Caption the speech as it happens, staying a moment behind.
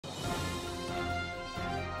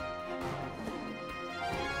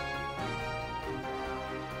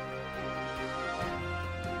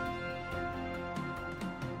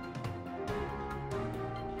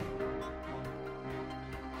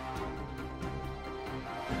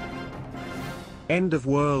End of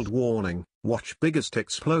world warning, watch biggest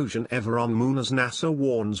explosion ever on Moon as NASA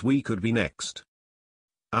warns we could be next.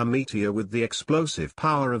 A meteor with the explosive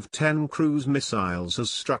power of 10 cruise missiles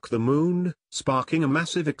has struck the Moon, sparking a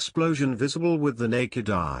massive explosion visible with the naked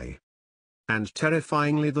eye. And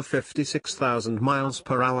terrifyingly, the 56,000 miles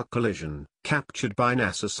per hour collision, captured by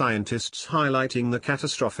NASA scientists highlighting the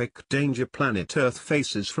catastrophic danger planet Earth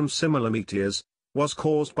faces from similar meteors, was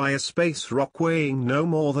caused by a space rock weighing no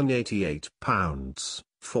more than 88 pounds,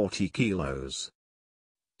 40 kilos.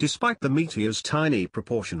 Despite the meteor's tiny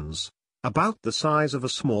proportions, about the size of a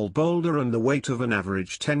small boulder and the weight of an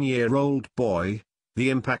average 10-year-old boy, the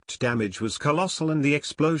impact damage was colossal and the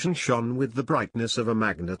explosion shone with the brightness of a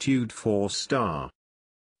magnitude 4 star.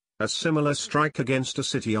 A similar strike against a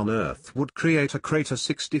city on Earth would create a crater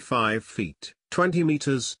 65 feet, 20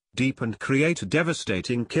 meters, deep and create a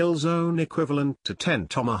devastating kill zone equivalent to 10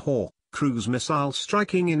 Tomahawk cruise missiles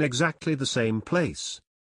striking in exactly the same place.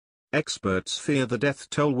 Experts fear the death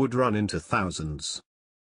toll would run into thousands.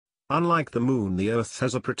 Unlike the Moon, the Earth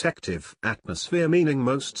has a protective atmosphere, meaning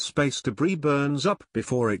most space debris burns up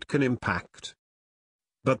before it can impact.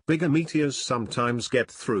 But bigger meteors sometimes get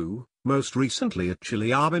through, most recently at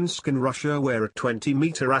Chelyabinsk in Russia, where a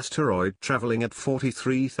 20-meter asteroid traveling at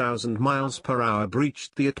 43,000 miles per hour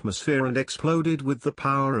breached the atmosphere and exploded with the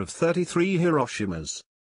power of 33 Hiroshimas.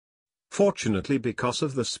 Fortunately, because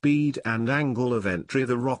of the speed and angle of entry,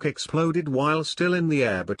 the rock exploded while still in the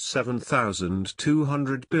air, but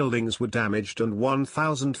 7,200 buildings were damaged and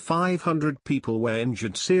 1,500 people were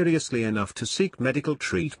injured seriously enough to seek medical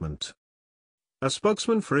treatment. A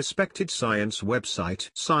spokesman for respected science website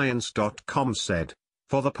Science.com said,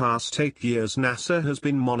 "For the past 8 years NASA has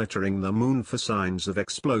been monitoring the Moon for signs of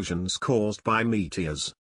explosions caused by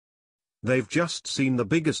meteors. They've just seen the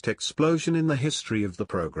biggest explosion in the history of the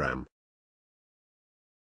program.